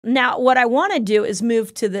Now, what I want to do is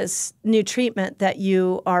move to this new treatment that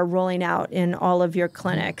you are rolling out in all of your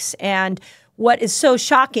clinics. And what is so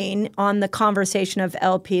shocking on the conversation of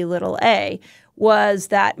LPa was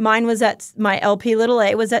that my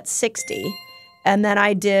LPa was at 60. And then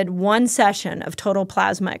I did one session of total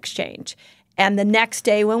plasma exchange. And the next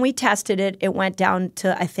day when we tested it, it went down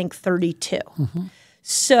to, I think, 32. Mm-hmm.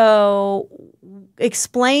 So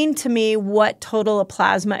explain to me what total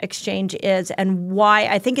plasma exchange is and why.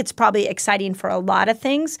 I think it's probably exciting for a lot of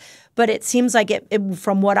things, but it seems like it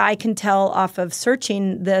from what I can tell off of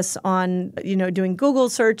searching this on, doing Google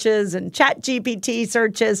searches and ChatGPT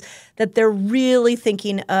searches, that they're really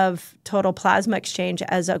thinking of total plasma exchange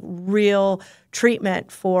as a real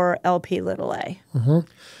treatment for LPa. Mm-hmm.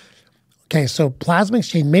 Okay, so plasma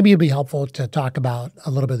exchange, maybe it'd be helpful to talk about a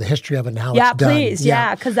little bit of the history of it and how it's done. Yeah, please.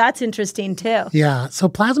 Yeah, because that's interesting too. Yeah, so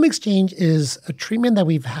plasma exchange is a treatment that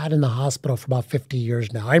we've had in the hospital for about 50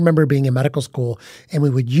 years now. I remember being in medical school, and we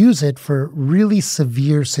would use it for really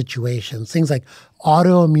severe situations, things like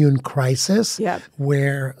autoimmune crisis,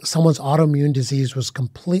 where someone's autoimmune disease was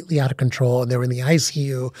completely out of control and they were in the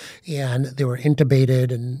ICU and they were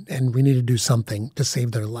intubated and we needed to do something to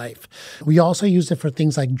save their life. We also used it for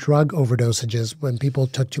things like drug overdoses when people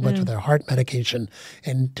took too much of their heart medication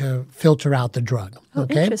and to filter out the drug. Oh,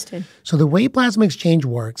 interesting. So the way plasma exchange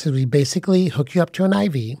works is we basically hook you up to an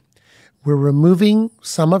IV. We're removing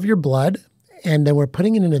some of your blood, and then we're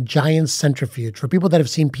putting it in a giant centrifuge. For people that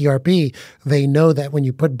have seen PRP, they know that when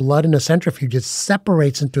you put blood in a centrifuge, it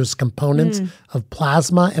separates into its components of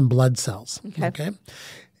plasma and blood cells. Okay.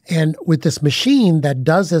 And with this machine that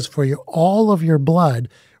does this for you, all of your blood,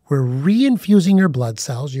 we're reinfusing your blood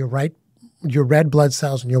cells, your red blood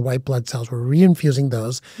cells and your white blood cells. We're reinfusing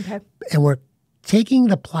those. Okay. And we're taking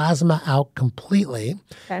the plasma out completely.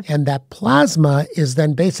 Okay. And that plasma is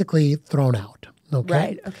then basically thrown out. Okay.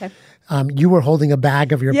 Right. Okay. You were holding a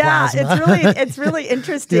bag of your plasma. Yeah, it's really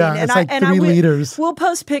interesting. Yeah, it's like 3 liters. We'll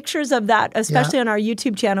post pictures of that, especially on our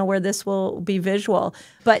YouTube channel where this will be visual.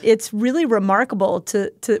 But it's really remarkable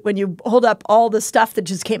to when you hold up all the stuff that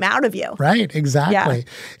just came out of you. Right, exactly. Yeah.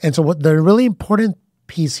 And so what the really important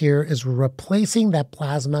piece here is replacing that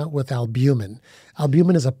plasma with albumin.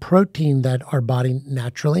 Albumin is a protein that our body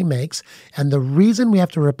naturally makes. And the reason we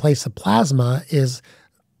have to replace the plasma is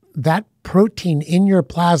that protein in your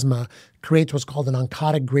plasma creates what's called an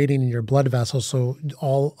oncotic gradient in your blood vessels, so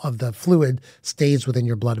all of the fluid stays within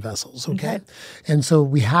your blood vessels, okay? And so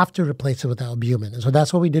we have to replace it with albumin. And so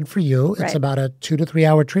that's what we did for you. It's about a 2 to 3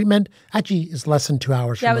 hour treatment. Actually, it's less than 2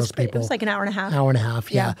 hours for most people. It was like an hour and a half. Hour and a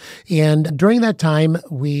half, yeah. And during that time,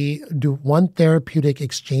 we do one therapeutic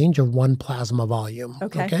exchange of one plasma volume,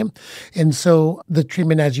 okay? And so the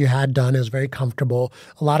treatment, as you had done, is very comfortable.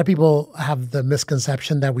 A lot of people have the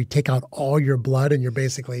misconception that we take out all your blood and you're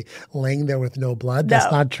basically laying there with no blood.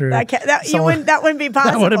 That's not true. That wouldn't be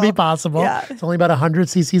possible. That wouldn't be possible. Yeah. It's only about 100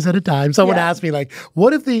 cc's at a time. Someone asked me, like,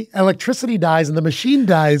 what if the electricity dies and the machine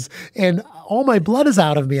dies and all my blood is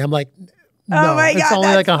out of me? I'm like, no, it's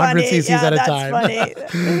only like 100 cc's at a time.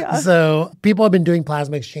 Funny. So people have been doing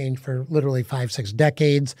plasma exchange for literally 5-6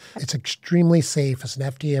 decades. It's extremely safe. It's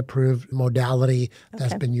an FDA-approved modality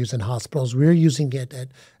that's been used in hospitals. We're using it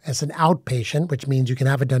as an outpatient, which means you can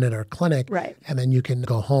have it done at our clinic, and then you can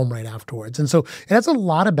go home right afterwards. And so it has a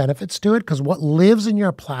lot of benefits to it because what lives in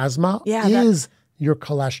your plasma is your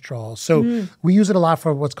cholesterol. So we use it a lot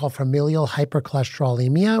for what's called familial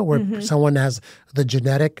hypercholesterolemia, where someone has the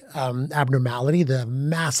genetic abnormality, the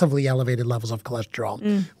massively elevated levels of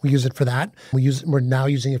cholesterol. We use it for that. We're now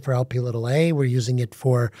using it for LPa. We're using it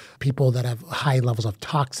for people that have high levels of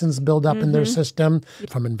toxins build up in their system,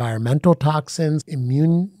 from environmental toxins,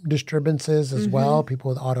 immune disturbances as well, people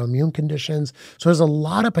with autoimmune conditions. So there's a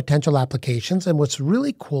lot of potential applications. And what's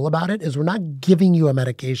really cool about it is we're not giving you a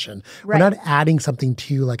medication. We're not adding something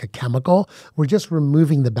to you like a chemical. We're just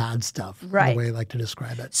removing the bad stuff, the way I like to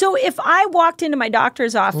describe it. So if I walked into my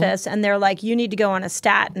doctor's office and they're like, you need to go on a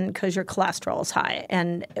statin because your cholesterol is high,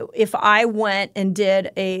 and if I went and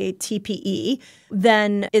did a TPE,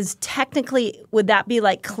 then would that be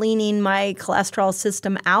like cleaning my cholesterol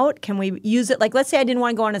system out? Can we use it? Like, let's say I didn't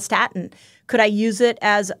want to go on a statin. Could I use it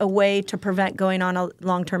as a way to prevent going on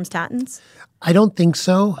long-term statins? I don't think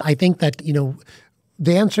so. I think that,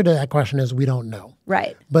 the answer to that question is we don't know.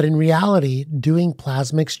 Right. But in reality, doing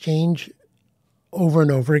plasma exchange over and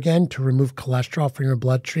over again to remove cholesterol from your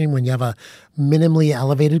bloodstream when you have a minimally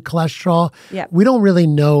elevated cholesterol, we don't really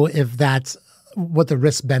know if that's what the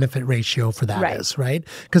risk-benefit ratio for that is, right?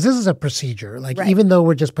 Because this is a procedure. Like, even though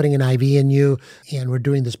we're just putting an IV in you and we're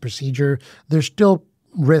doing this procedure, there's still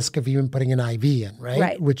risk of even putting an IV in, right?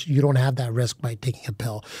 Right. Which you don't have that risk by taking a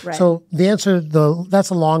pill. Right. So the answer, that's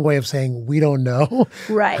a long way of saying we don't know.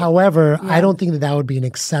 Right. However, I don't think that would be an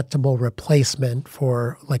acceptable replacement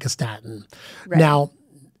for like a statin. Right. Now,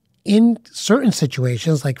 in certain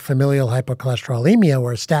situations like familial hypercholesterolemia,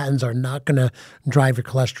 where statins are not going to drive your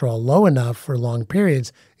cholesterol low enough for long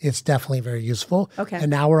periods, it's definitely very useful. Okay.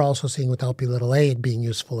 And now we're also seeing with LPa it being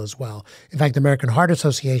useful as well. In fact, the American Heart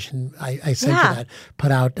Association, I sent you that,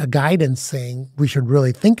 put out a guidance saying we should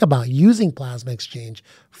really think about using plasma exchange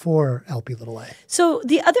for LPa. So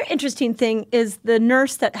the other interesting thing is the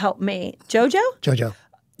nurse that helped me, Jojo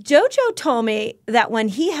told me that when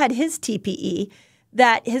he had his TPE,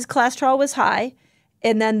 that his cholesterol was high,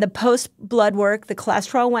 and then the post-blood work, the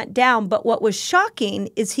cholesterol went down. But what was shocking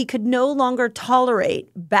is he could no longer tolerate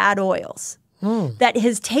bad oils, that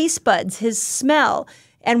his taste buds, his smell,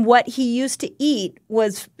 and what he used to eat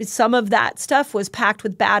was some of that stuff was packed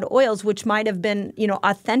with bad oils, which might have been,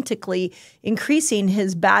 authentically increasing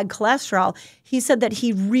his bad cholesterol. He said that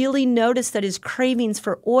he really noticed that his cravings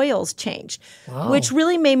for oils changed, which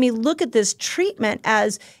really made me look at this treatment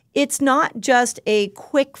as it's not just a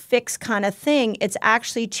quick fix kind of thing. It's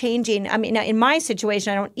actually changing. I mean, in my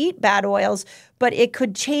situation, I don't eat bad oils, but it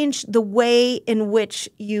could change the way in which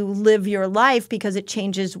you live your life because it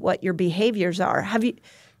changes what your behaviors are.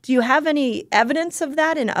 Do you have any evidence of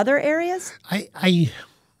that in other areas? I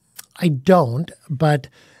don't, but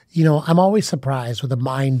I'm always surprised with the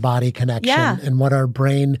mind-body connection and what our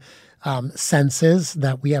brain senses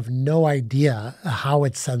that we have no idea how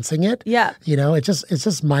it's sensing it. Yeah. It's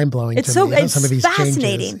just mind-blowing to me. It's some of these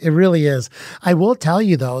fascinating. Changes. It really is. I will tell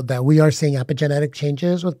you, though, that we are seeing epigenetic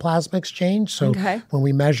changes with plasma exchange. So when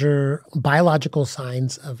we measure biological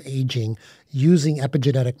signs of aging using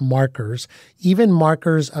epigenetic markers, even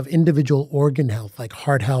markers of individual organ health, like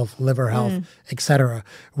heart health, liver health, et cetera,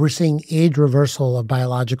 we're seeing age reversal of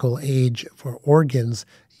biological age for organs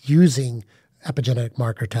using epigenetic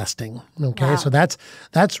marker testing. Okay. Wow. So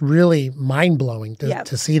that's really mind-blowing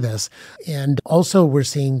to see this. And also we're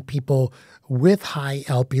seeing people with high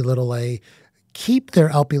LPa keep their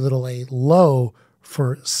LPa low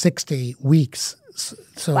for 6 to 8 weeks.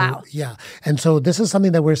 So, yeah. And so this is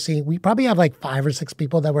something that we're seeing. We probably have like 5 or 6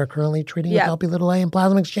 people that we're currently treating with LPa and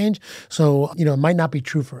plasma exchange. So, it might not be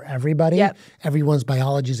true for everybody. Everyone's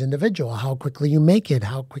biology is individual. How quickly you make it,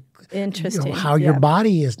 how how your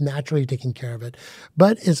body is naturally taking care of it.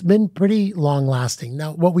 But it's been pretty long lasting.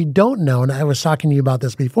 Now, what we don't know, and I was talking to you about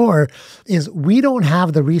this before, is we don't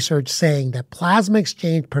have the research saying that plasma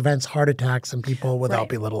exchange prevents heart attacks in people with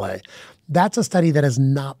LPa. That's a study that has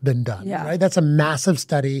not been done, right? That's a massive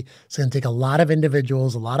study. It's going to take a lot of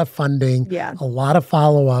individuals, a lot of funding, a lot of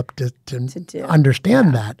follow-up to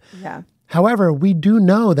understand that. Yeah. However, we do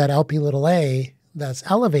know that LPa that's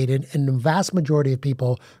elevated in the vast majority of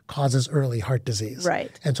people causes early heart disease.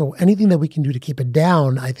 Right. And so anything that we can do to keep it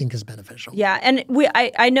down, I think is beneficial. Yeah. And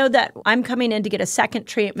I know that I'm coming in to get a second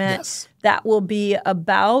treatment that will be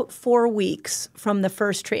about 4 weeks from the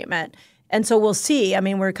first treatment. And so we'll see. I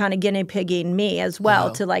mean, we're kind of guinea pigging me as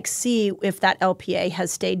well to see if that LPa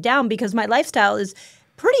has stayed down because my lifestyle is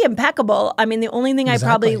pretty impeccable. I mean, the only thing I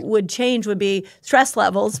probably would change would be stress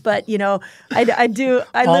levels, but I live in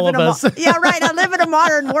I live in a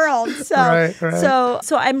modern world. So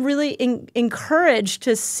so I'm really encouraged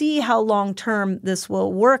to see how long term this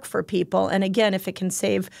will work for people. And again, if it can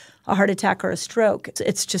save a heart attack or a stroke,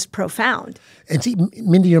 it's just profound. And see,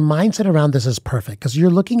 Mindy, your mindset around this is perfect because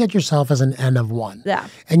you're looking at yourself as an N of 1. Yeah.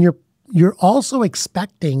 And you're also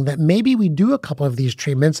expecting that maybe we do a couple of these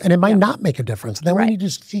treatments and it might not make a difference. Then we need to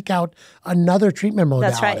seek out another treatment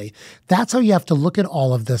modality. That's right. That's how you have to look at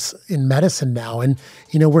all of this in medicine now. And,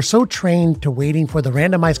 we're so trained to waiting for the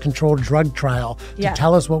randomized controlled drug trial to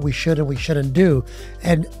tell us what we should and we shouldn't do.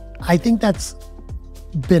 And I think that's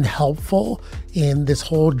been helpful in this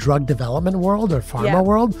whole drug development world or pharma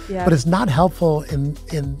world, but it's not helpful in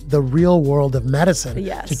the real world of medicine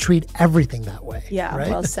to treat everything that way. Yeah, right?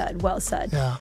 Well said. Yeah.